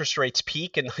 Interest rates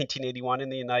peak in 1981 in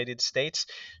the United States.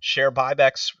 Share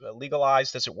buybacks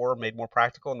legalized, as it were, made more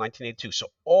practical in 1982. So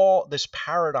all this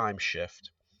paradigm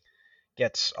shift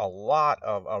gets a lot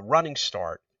of a running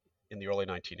start in the early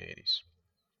 1980s.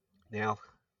 Now,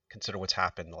 consider what's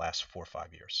happened in the last 4 or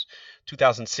 5 years.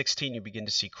 2016, you begin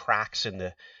to see cracks in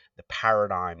the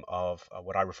paradigm of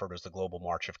what I refer to as the global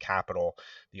march of capital,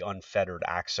 the unfettered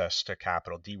access to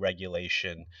capital,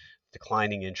 deregulation,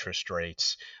 declining interest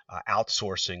rates,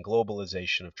 outsourcing,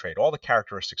 globalization of trade, all the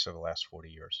characteristics of the last 40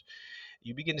 years.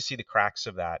 You begin to see the cracks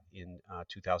of that in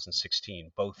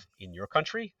 2016, both in your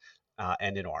country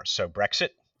and in ours. So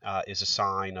Brexit is a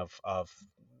sign of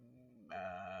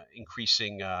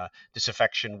increasing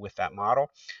disaffection with that model.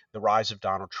 The rise of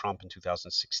Donald Trump in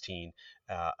 2016,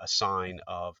 a sign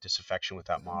of disaffection with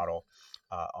that model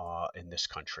in this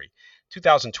country.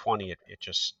 2020,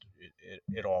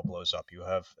 it all blows up. You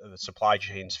have the supply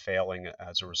chains failing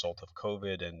as a result of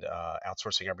COVID, and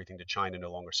outsourcing everything to China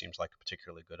no longer seems like a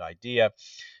particularly good idea.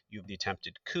 You have the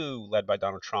attempted coup led by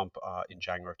Donald Trump in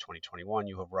January of 2021.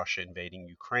 You have Russia invading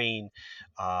Ukraine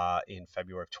in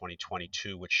February of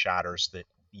 2022, which shatters the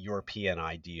European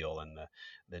ideal and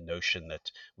the notion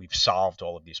that we've solved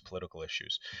all of these political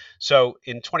issues. So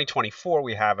in 2024,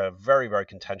 we have a very, very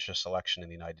contentious election in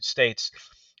the United States.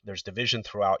 There's division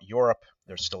throughout Europe.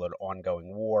 There's still an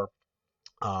ongoing war.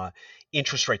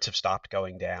 Interest rates have stopped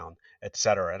going down, et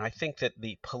cetera. And I think that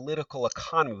the political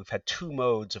economy, we've had two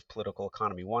modes of political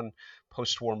economy, one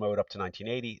post-war mode up to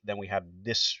 1980. Then we have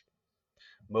this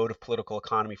mode of political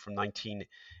economy from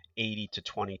 1980 to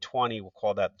 2020. We'll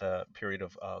call that the period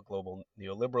of global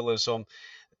neoliberalism.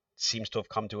 Seems to have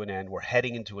come to an end. We're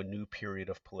heading into a new period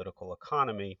of political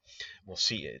economy. We'll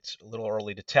see. It's a little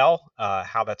early to tell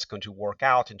how that's going to work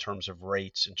out in terms of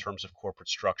rates, in terms of corporate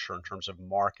structure, in terms of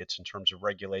markets, in terms of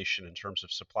regulation, in terms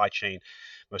of supply chain,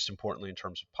 most importantly in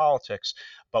terms of politics.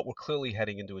 But we're clearly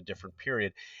heading into a different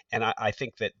period. And I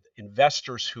think that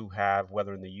investors who have,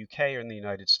 whether in the UK or in the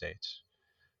United States,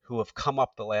 who have come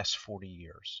up the last 40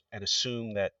 years and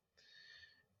assume that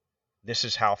this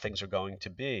is how things are going to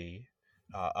be,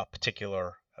 a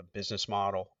particular business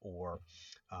model or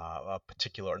a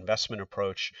particular investment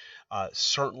approach,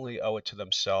 certainly owe it to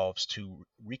themselves to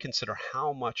reconsider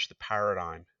how much the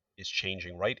paradigm is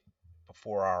changing right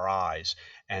before our eyes,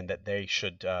 and that they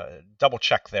should double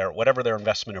check whatever their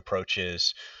investment approach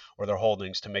is or their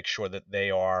holdings to make sure that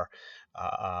they are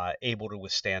able to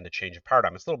withstand a change of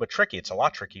paradigm. It's a little bit tricky. It's a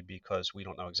lot tricky because we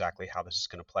don't know exactly how this is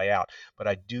going to play out. But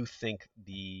I do think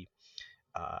the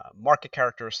market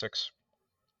characteristics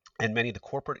and many of the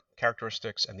corporate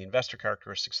characteristics and the investor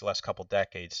characteristics the last couple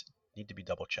decades need to be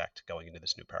double checked going into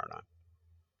this new paradigm.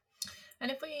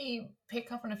 And if we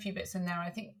pick up on a few bits in there,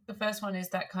 I think the first one is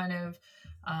that kind of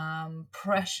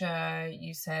pressure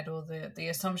you said, or the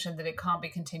assumption that it can't be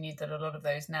continued, that a lot of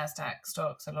those NASDAQ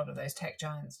stocks, a lot of those tech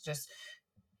giants just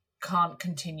can't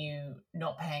continue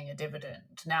not paying a dividend.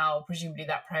 Now, presumably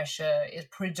that pressure is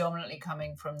predominantly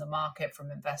coming from the market, from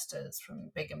investors,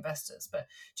 from big investors. But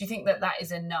do you think that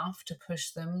is enough to push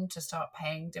them to start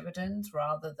paying dividends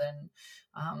rather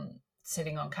than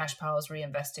sitting on cash piles,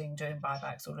 reinvesting, doing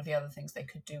buybacks, all of the other things they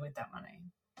could do with that money?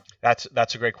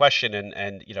 That's a great question.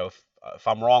 And if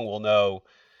I'm wrong, we'll know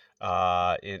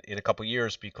in a couple of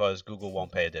years, because Google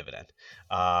won't pay a dividend,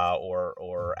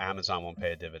 or Amazon won't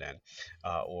pay a dividend,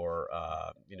 or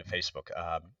Facebook.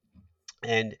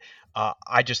 And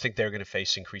I just think they're going to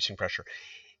face increasing pressure.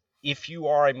 If you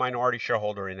are a minority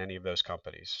shareholder in any of those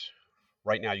companies,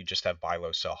 right now you just have buy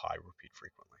low, sell high, repeat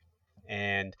frequently.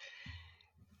 And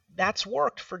that's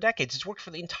worked for decades. It's worked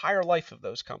for the entire life of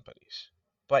those companies.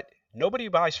 But nobody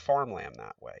buys farmland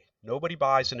that way. Nobody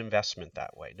buys an investment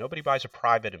that way. Nobody buys a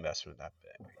private investment that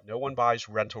way. No one buys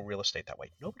rental real estate that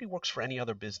way. Nobody works for any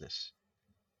other business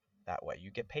that way. You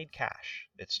get paid cash.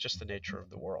 It's just the nature of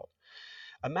the world.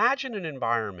 Imagine an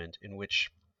environment in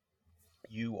which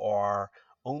you are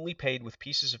only paid with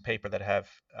pieces of paper that have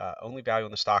only value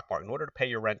in the stock market. In order to pay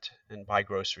your rent and buy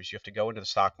groceries, you have to go into the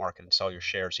stock market and sell your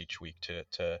shares each week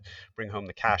to bring home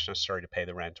the cash necessary to pay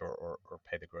the rent or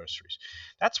pay the groceries.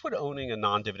 That's what owning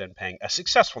a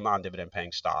successful non-dividend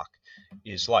paying stock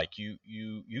is like.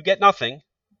 You get nothing.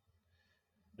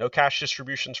 No cash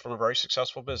distributions from a very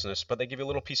successful business, but they give you a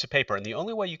little piece of paper. And the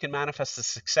only way you can manifest the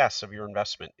success of your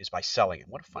investment is by selling it.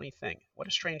 What a funny thing. What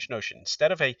a strange notion.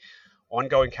 Instead of a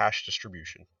ongoing cash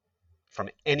distribution from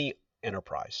any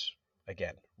enterprise,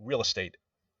 again, real estate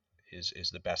is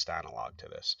the best analog to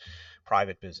this.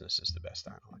 Private business is the best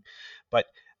analog. But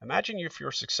imagine if you're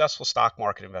a successful stock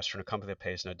market investor in a company that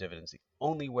pays no dividends. The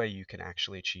only way you can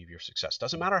actually achieve your success,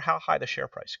 doesn't matter how high the share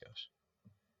price goes.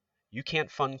 You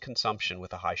can't fund consumption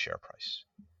with a high share price.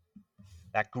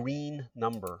 That green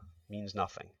number means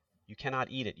nothing. You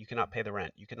cannot eat it. You cannot pay the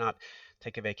rent. You cannot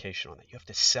take a vacation on it. You have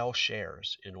to sell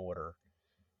shares in order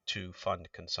to fund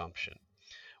consumption.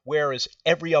 Whereas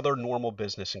every other normal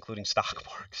business, including stock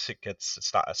markets,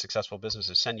 successful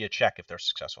businesses send you a check if they're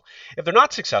successful. If they're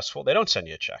not successful, they don't send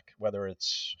you a check, whether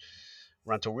it's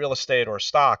rental real estate or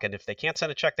stock. And if they can't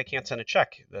send a check, they can't send a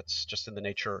check. That's just in the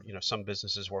nature, some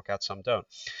businesses work out, some don't.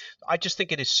 I just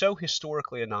think it is so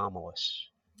historically anomalous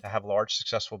to have large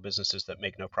successful businesses that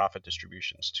make no profit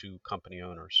distributions to company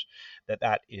owners,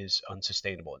 that is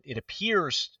unsustainable. It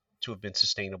appears to have been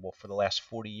sustainable for the last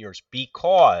 40 years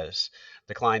because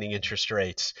declining interest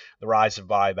rates, the rise of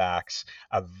buybacks,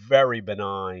 a very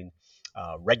benign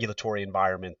regulatory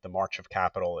environment, the march of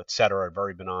capital, et cetera, a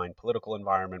very benign political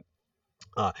environment.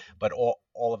 But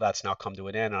all of that's now come to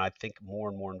an end. And I think more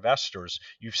and more investors,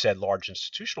 you've said large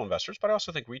institutional investors, but I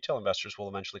also think retail investors will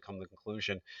eventually come to the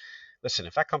conclusion, listen,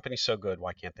 if that company's so good,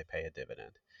 why can't they pay a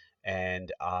dividend?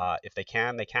 And if they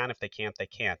can, they can. If they can't, they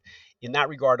can't. In that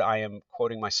regard, I am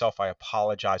quoting myself. I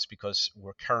apologize because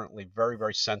we're currently very,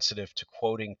 very sensitive to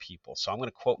quoting people. So I'm going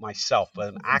to quote myself, but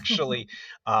I'm actually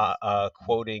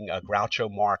quoting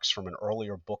Groucho Marx from an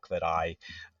earlier book that I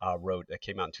wrote that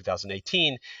came out in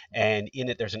 2018. And in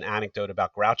it, there's an anecdote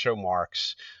about Groucho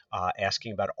Marx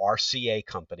asking about RCA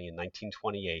Company in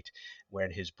 1928, when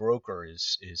his broker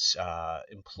is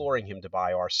imploring him to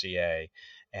buy RCA.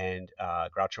 And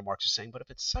Groucho Marx is saying, but if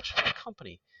it's such a good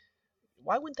company,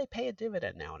 why wouldn't they pay a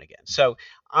dividend now and again? So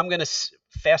I'm going to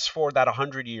fast forward that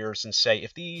 100 years and say,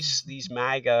 if these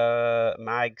Mag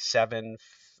 7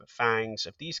 FANGs,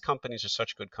 if these companies are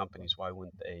such good companies, why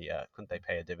couldn't they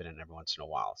pay a dividend every once in a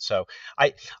while? So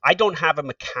I don't have a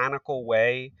mechanical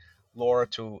way, Laura,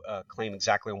 to claim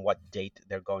exactly on what date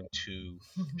they're going to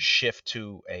shift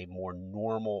to a more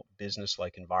normal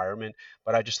business-like environment.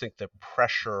 But I just think the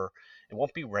pressure, it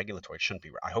won't be regulatory. It shouldn't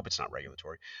be. I hope it's not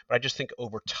regulatory. But I just think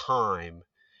over time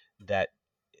that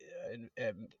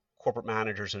corporate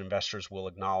managers and investors will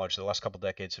acknowledge the last couple of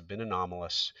decades have been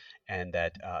anomalous, and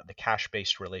that the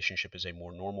cash-based relationship is a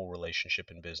more normal relationship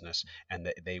in business, and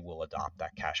that they will adopt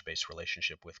that cash-based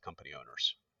relationship with company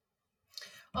owners.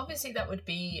 Obviously, that would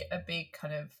be a big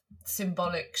kind of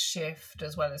symbolic shift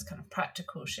as well as kind of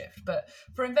practical shift. But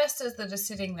for investors that are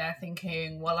sitting there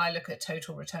thinking, well, I look at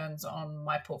total returns on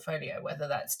my portfolio, whether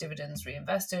that's dividends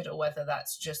reinvested or whether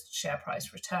that's just share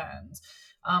price returns,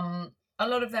 a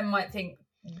lot of them might think,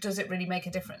 does it really make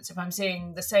a difference? If I'm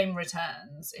seeing the same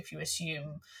returns, if you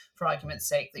assume, for argument's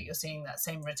sake, that you're seeing that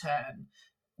same return,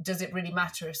 does it really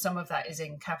matter if some of that is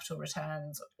in capital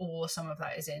returns or some of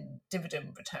that is in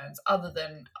dividend returns, other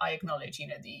than I acknowledge,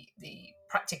 the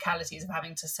practicalities of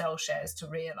having to sell shares to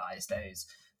realize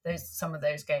some of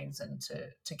those gains and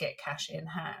to get cash in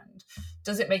hand?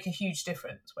 Does it make a huge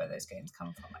difference where those gains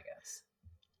come from, I guess?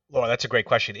 Laura, that's a great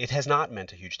question. It has not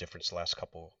meant a huge difference the last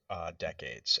couple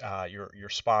decades. You're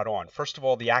spot on. First of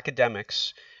all, the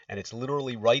academics, and it's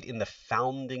literally right in the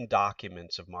founding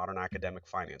documents of modern academic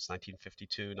finance,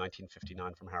 1952,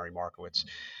 1959 from Harry Markowitz,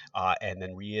 and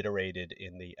then reiterated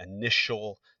in the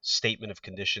initial statement of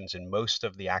conditions in most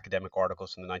of the academic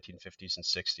articles in the 1950s and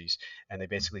 60s. And they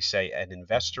basically say an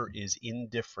investor is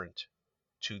indifferent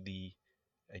to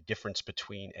a difference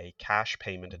between a cash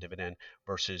payment, a dividend,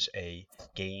 versus a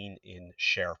gain in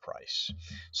share price.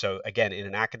 So again, in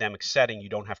an academic setting, you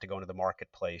don't have to go into the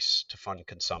marketplace to fund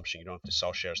consumption. You don't have to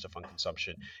sell shares to fund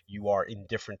consumption. You are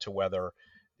indifferent to whether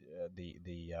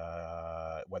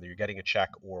whether you're getting a check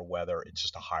or whether it's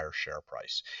just a higher share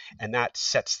price. And that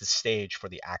sets the stage for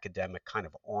the academic kind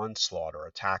of onslaught or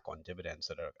attack on dividends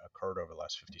that occurred over the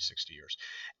last 50, 60 years.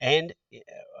 And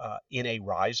in a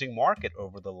rising market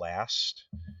over the last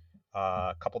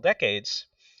couple decades,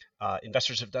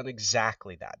 investors have done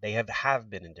exactly that. They have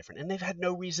been indifferent, and they've had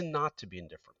no reason not to be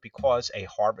indifferent, because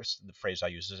the phrase I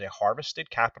use is a harvested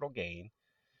capital gain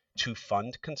to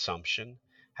fund consumption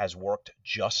has worked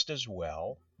just as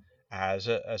well as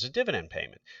a dividend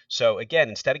payment. So again,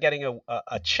 instead of getting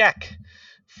a check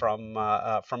from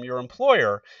your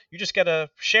employer, you just get a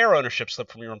share ownership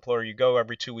slip from your employer. You go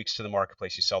every 2 weeks to the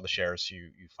marketplace, you sell the shares, you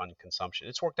fund consumption.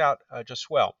 It's worked out just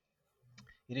well.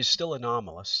 It is still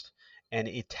anomalous, and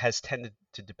it has tended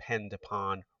to depend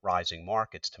upon rising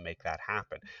markets to make that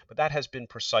happen. But that has been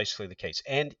precisely the case.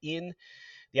 And in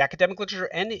the academic literature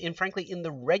and frankly in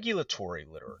the regulatory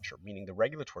literature, meaning the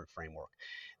regulatory framework,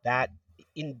 that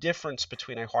indifference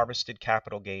between a harvested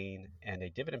capital gain and a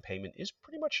dividend payment is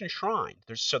pretty much enshrined.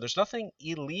 There's nothing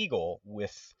illegal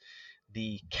with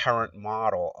the current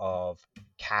model of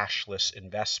cashless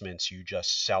investments. You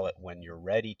just sell it when you're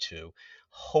ready to,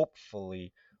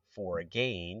 hopefully for a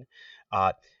gain.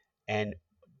 And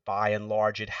by and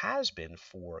large, it has been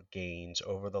for gains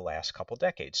over the last couple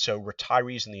decades. So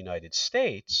retirees in the United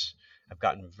States have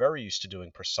gotten very used to doing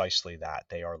precisely that.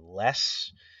 They are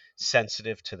less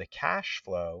sensitive to the cash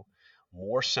flow,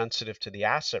 more sensitive to the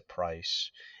asset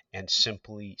price, and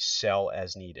simply sell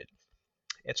as needed.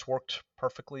 It's worked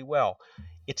perfectly well.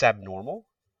 It's abnormal,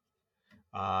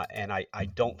 and I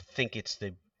don't think it's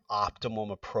the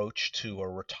optimum approach to a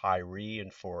retiree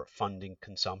and for funding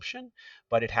consumption,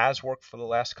 but it has worked for the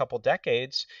last couple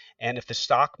decades. And if the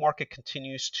stock market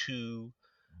continues to,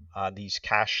 these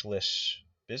cashless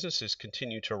businesses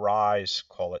continue to rise,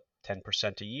 call it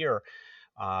 10% a year,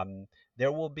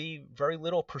 there will be very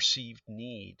little perceived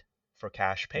need for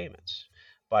cash payments.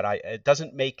 But it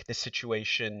doesn't make the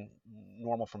situation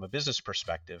normal from a business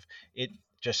perspective. It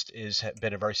just has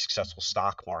been a very successful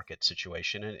stock market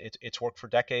situation, and it's worked for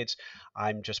decades.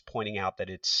 I'm just pointing out that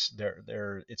it's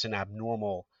an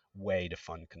abnormal way to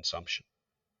fund consumption.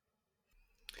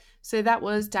 So that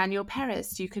was Daniel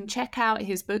Perez. You can check out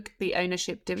his book, The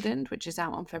Ownership Dividend, which is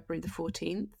out on February the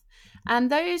 14th.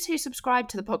 And those who subscribe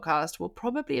to the podcast will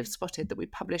probably have spotted that we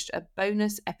published a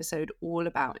bonus episode all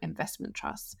about investment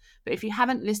trusts. But if you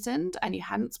haven't listened and you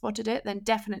hadn't spotted it, then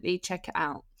definitely check it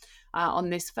out. On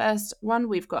this first one,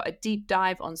 we've got a deep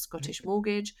dive on Scottish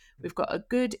mortgage. We've got a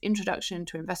good introduction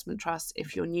to investment trusts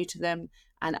if you're new to them,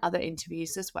 and other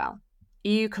interviews as well.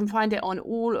 You can find it on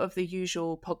all of the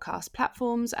usual podcast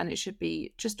platforms, and it should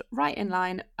be just right in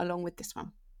line along with this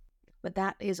one. But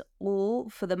that is all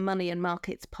for the Money and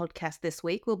Markets podcast this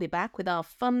week. We'll be back with our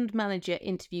fund manager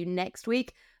interview next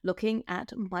week, looking at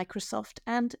Microsoft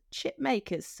and chip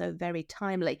makers, so very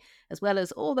timely, as well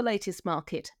as all the latest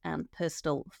market and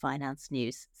personal finance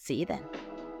news. See you then.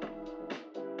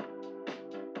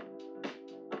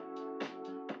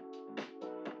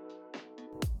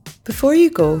 Before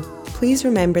you go, please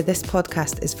remember this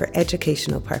podcast is for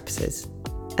educational purposes,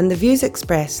 and the views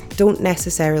expressed don't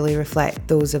necessarily reflect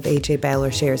those of AJ Bell or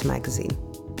Shares Magazine.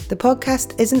 The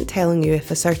podcast isn't telling you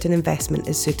if a certain investment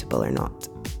is suitable or not.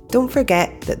 Don't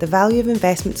forget that the value of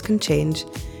investments can change,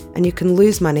 and you can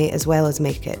lose money as well as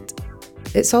make it.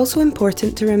 It's also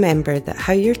important to remember that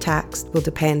how you're taxed will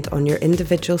depend on your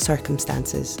individual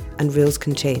circumstances, and rules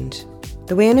can change.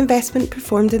 The way an investment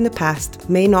performed in the past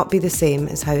may not be the same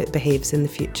as how it behaves in the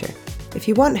future. If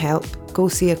you want help, go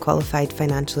see a qualified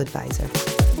financial advisor.